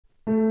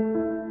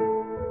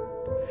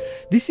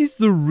This is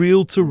the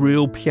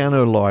Reel-to-Reel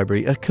Piano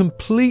Library, a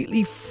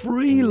completely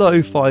free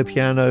lo-fi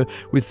piano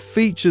with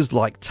features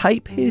like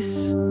tape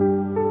hiss,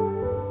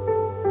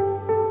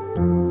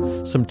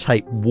 some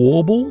tape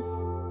warble,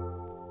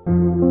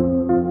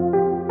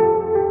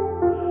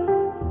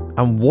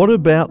 and what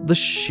about the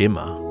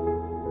shimmer?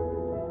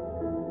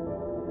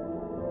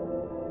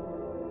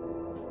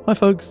 Hi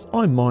folks,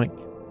 I'm Mike,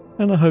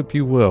 and I hope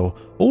you're well.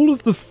 All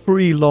of the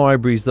free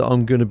libraries that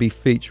I'm going to be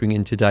featuring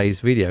in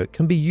today's video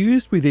can be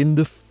used within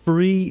the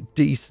free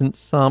Decent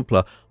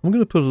Sampler. I'm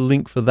going to put a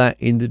link for that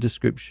in the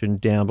description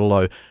down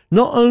below.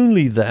 Not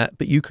only that,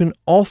 but you can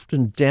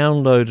often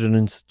download and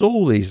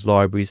install these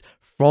libraries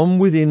from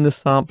within the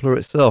sampler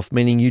itself,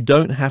 meaning you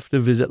don't have to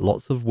visit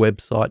lots of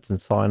websites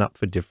and sign up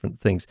for different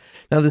things.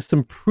 Now, there's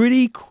some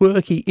pretty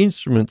quirky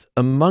instruments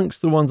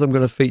amongst the ones I'm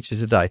going to feature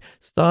today,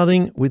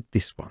 starting with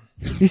this one.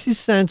 This is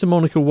Santa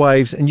Monica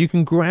Waves, and you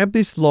can grab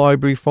this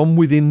library from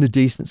within the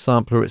Decent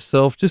Sampler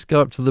itself. Just go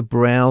up to the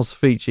Browse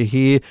feature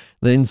here,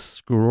 then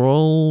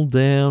scroll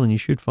down, and you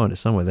should find it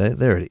somewhere there.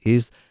 There it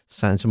is.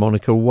 Santa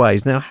Monica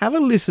Waves. Now, have a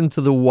listen to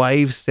the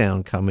wave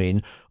sound come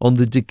in on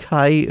the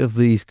decay of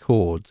these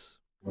chords.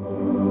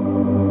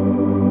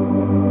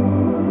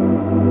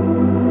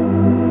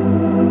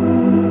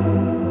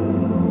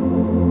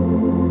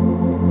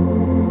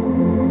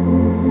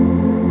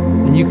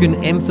 And you can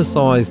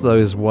emphasize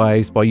those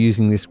waves by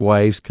using this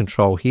waves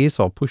control here.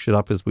 So I'll push it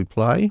up as we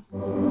play.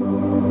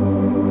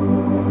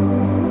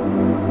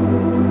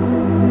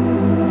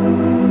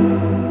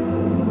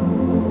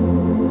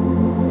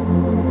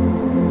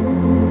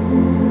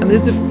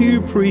 There's a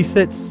few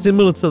presets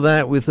similar to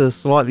that with a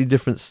slightly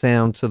different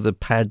sound to the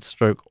pad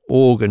stroke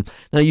organ.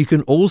 Now you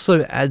can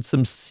also add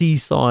some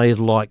seaside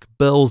like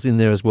bells in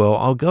there as well.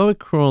 I'll go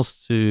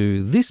across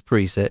to this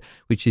preset,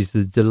 which is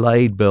the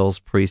delayed bells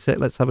preset.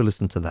 Let's have a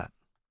listen to that.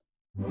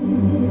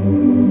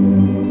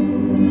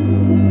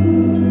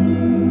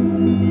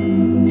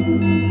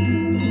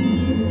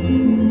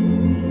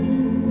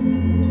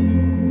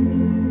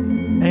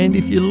 And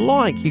if you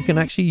like, you can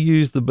actually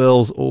use the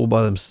bells all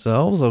by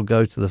themselves. I'll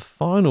go to the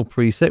final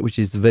preset, which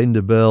is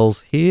vendor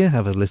bells here.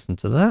 Have a listen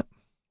to that.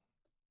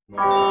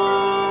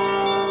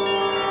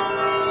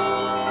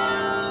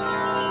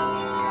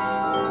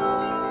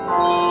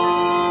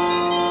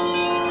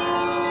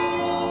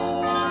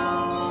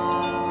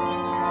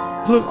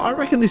 Look, I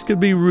reckon this could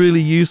be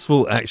really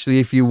useful actually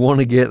if you want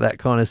to get that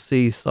kind of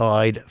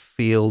seaside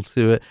feel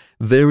to it.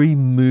 Very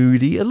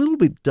moody, a little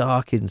bit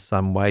dark in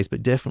some ways,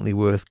 but definitely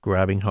worth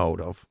grabbing hold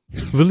of.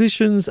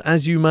 Volitions,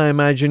 as you may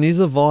imagine, is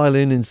a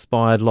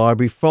violin-inspired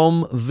library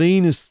from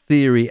Venus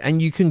Theory,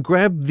 and you can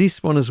grab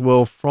this one as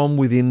well from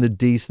within the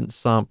Decent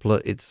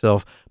Sampler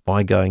itself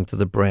by going to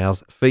the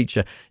Browse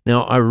feature.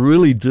 Now, I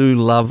really do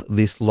love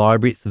this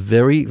library. It's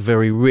very,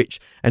 very rich,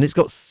 and it's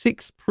got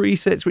 6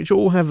 presets which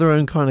all have their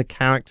own kind of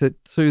character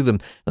to them.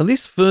 Now,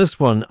 this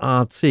first one,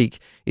 Arctique,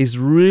 is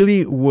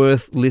really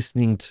worth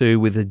listening to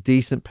with a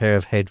decent pair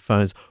of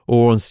headphones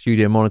or on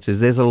studio monitors.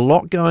 There's a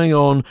lot going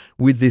on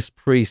with this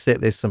preset.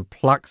 There's some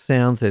pluck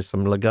sounds, there's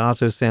some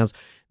legato sounds,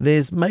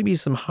 there's maybe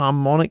some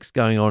harmonics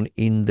going on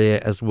in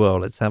there as well.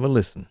 Let's have a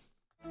listen.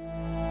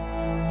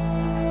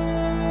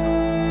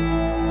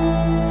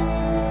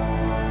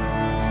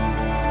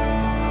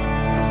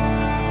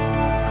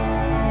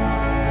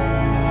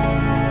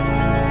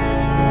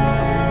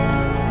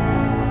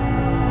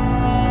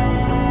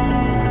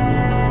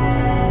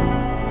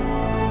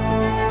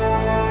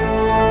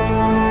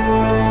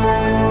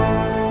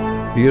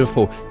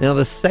 Beautiful. Now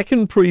the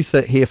second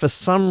preset here, for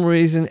some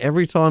reason,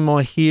 every time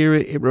I hear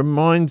it, it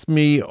reminds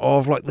me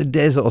of like the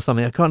desert or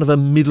something, a kind of a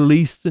Middle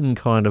Eastern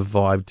kind of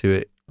vibe to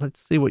it. Let's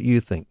see what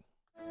you think.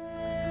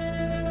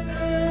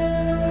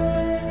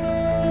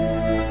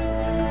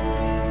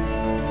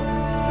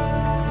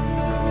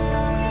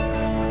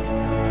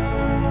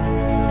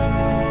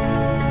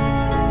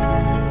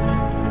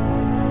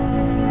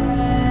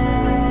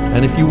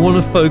 And if you want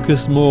to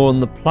focus more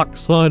on the pluck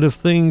side of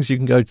things, you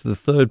can go to the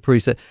third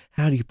preset.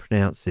 How do you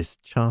pronounce this?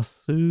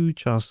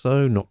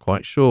 Charso? Not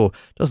quite sure.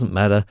 Doesn't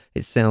matter.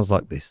 It sounds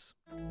like this.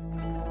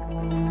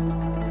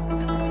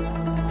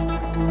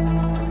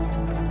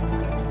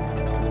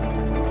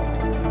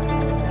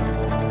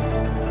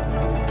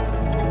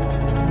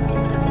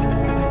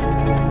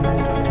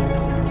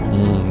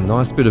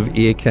 Nice bit of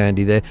ear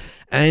candy there.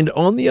 And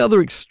on the other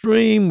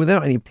extreme,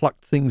 without any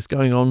plucked things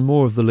going on,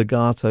 more of the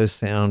legato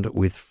sound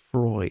with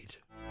Freud.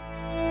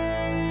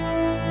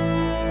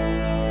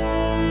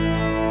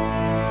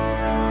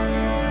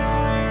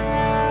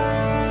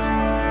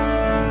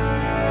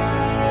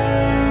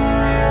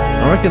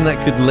 I reckon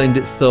that could lend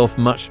itself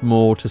much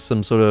more to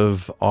some sort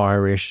of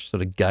Irish,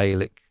 sort of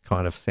Gaelic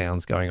kind of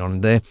sounds going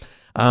on there.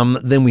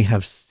 Then we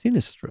have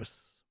Sinistrous.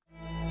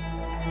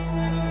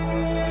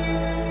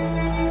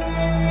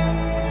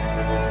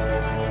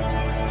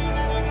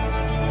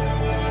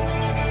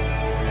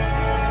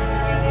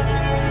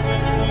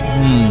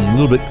 A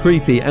little bit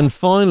creepy. And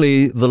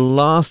finally, the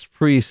last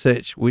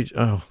preset, which,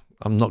 I'm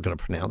not going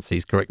to pronounce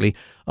these correctly,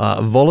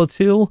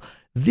 Volatile.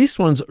 This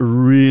one's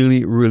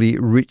really, really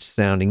rich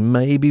sounding,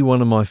 maybe one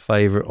of my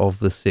favorite of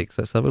the 6.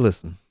 Let's have a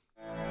listen.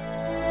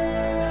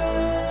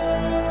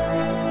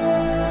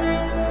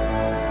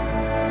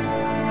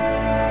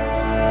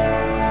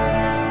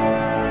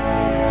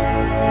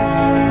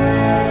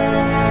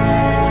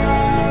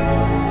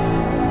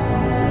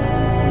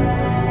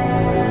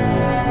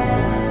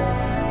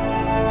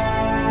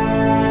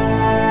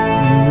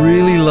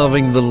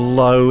 Loving the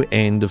low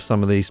end of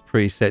some of these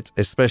presets,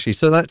 especially.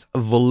 So that's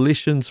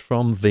Volitions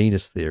from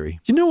Venus Theory.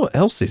 Do you know what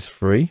else is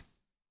free?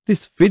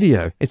 This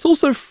video. It's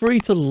also free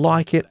to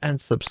like it and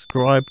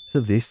subscribe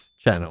to this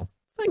channel.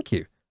 Thank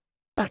you.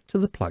 Back to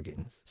the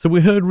plugins. So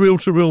we heard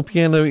reel-to-reel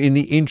piano in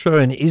the intro,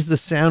 and is the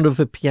sound of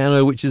a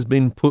piano which has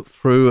been put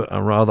through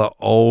a rather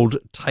old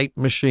tape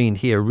machine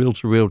here,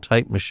 reel-to-reel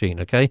tape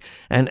machine, okay?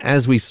 And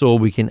as we saw,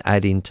 we can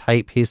add in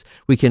tape hiss,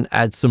 we can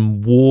add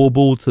some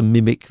warble to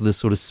mimic the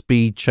sort of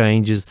speed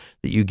changes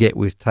that you get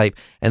with tape.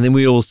 And then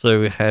we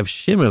also have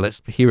shimmer.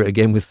 Let's hear it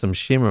again with some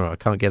shimmer. I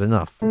can't get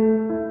enough.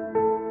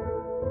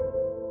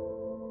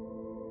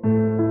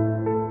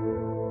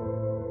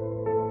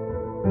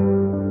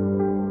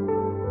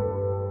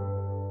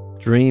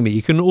 Dreamy.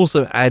 You can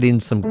also add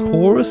in some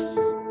chorus.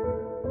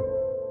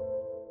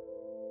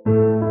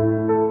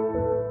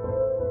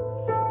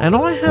 And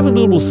I have a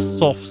little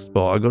soft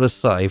spot, I gotta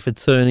say, for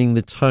turning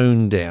the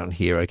tone down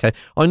here, okay?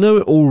 I know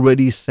it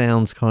already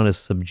sounds kind of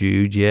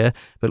subdued, yeah?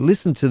 But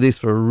listen to this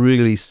for a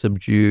really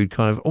subdued,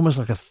 kind of almost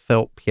like a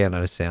felt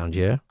piano sound,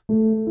 yeah?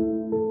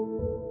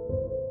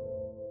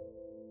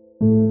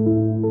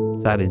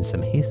 Let's add in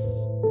some hiss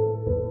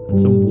and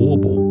some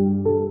warble.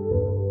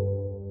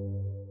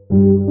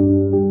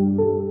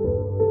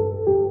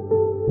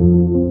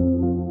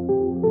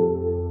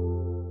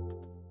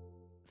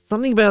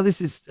 Something about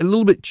this is a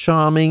little bit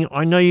charming.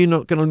 I know you're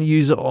not going to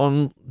use it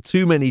on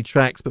too many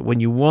tracks, but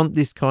when you want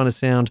this kind of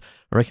sound,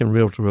 I reckon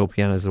reel-to-reel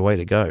piano is the way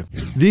to go.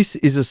 This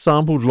is a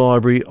sampled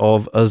library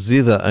of a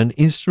zither, an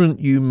instrument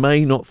you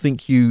may not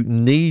think you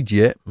need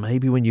yet.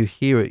 Maybe when you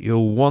hear it,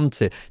 you'll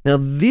want it. Now,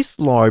 this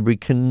library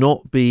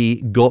cannot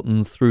be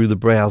gotten through the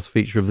browse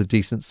feature of the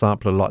Decent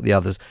Sampler like the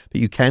others, but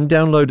you can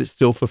download it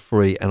still for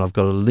free, and I've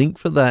got a link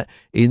for that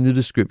in the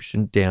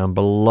description down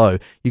below.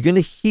 You're going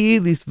to hear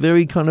this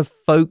very kind of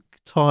folk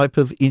type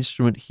of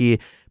instrument here,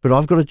 but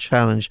I've got a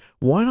challenge.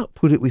 Why not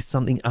put it with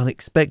something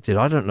unexpected?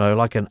 I don't know,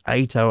 like an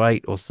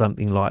 808 or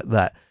something like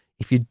that.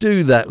 If you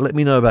do that, let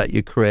me know about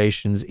your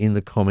creations in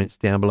the comments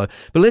down below.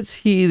 But let's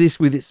hear this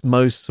with its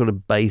most sort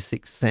of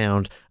basic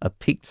sound, a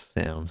picked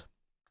sound.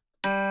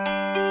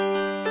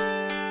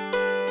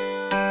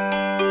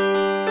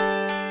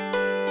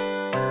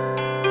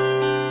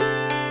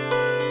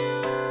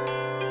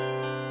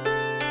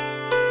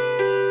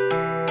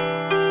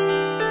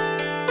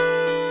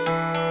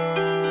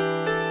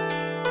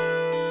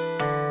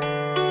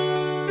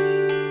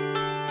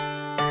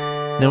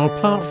 Now,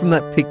 apart from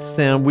that picked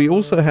sound, we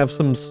also have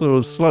some sort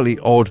of slightly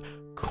odd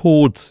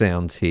chord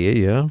sounds here,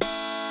 yeah?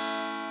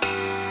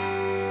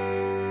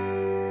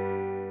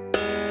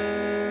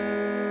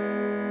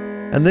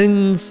 And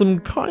then some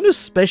kind of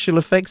special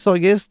effects, I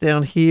guess,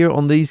 down here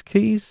on these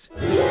keys.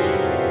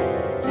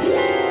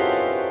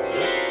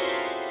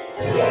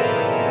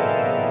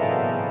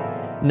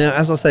 Now,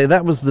 as I say,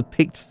 that was the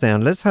picked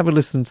sound. Let's have a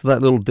listen to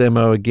that little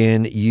demo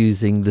again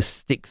using the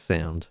stick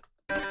sound.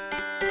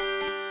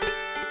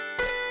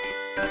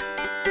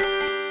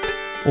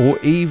 Or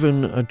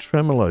even a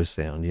tremolo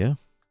sound, yeah?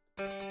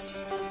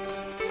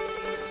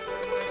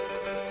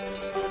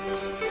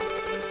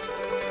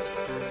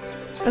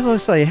 As I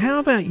say, how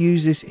about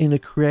use this in a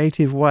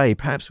creative way,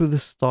 perhaps with a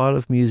style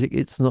of music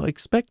it's not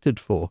expected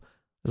for?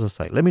 As I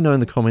say, let me know in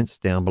the comments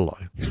down below.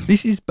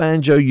 This is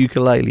Banjo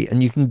Ukulele,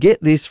 and you can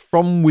get this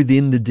from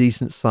within the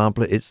Decent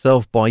Sampler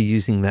itself by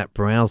using that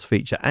browse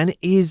feature, and it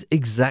is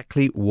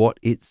exactly what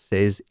it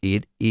says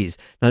it is.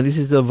 Now, this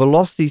is a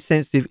velocity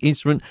sensitive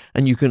instrument,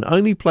 and you can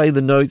only play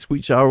the notes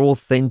which are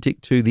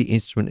authentic to the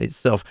instrument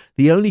itself.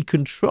 The only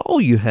control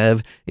you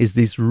have is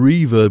this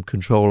reverb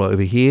control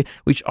over here,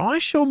 which I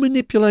shall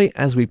manipulate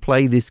as we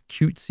play this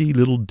cutesy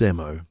little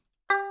demo.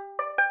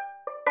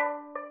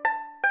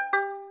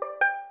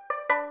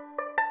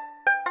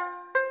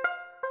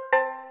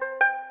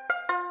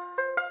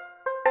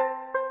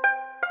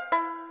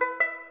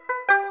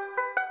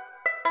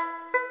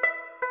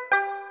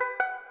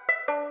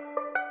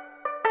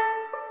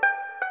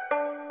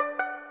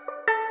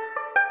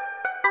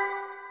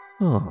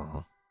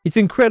 Oh, it's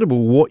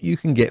incredible what you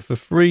can get for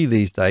free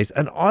these days,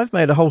 and I've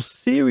made a whole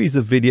series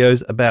of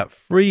videos about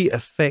free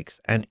effects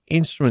and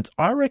instruments.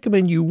 I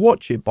recommend you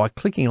watch it by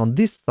clicking on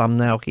this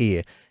thumbnail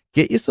here.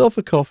 Get yourself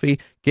a coffee,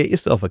 get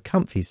yourself a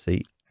comfy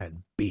seat,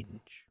 and binge.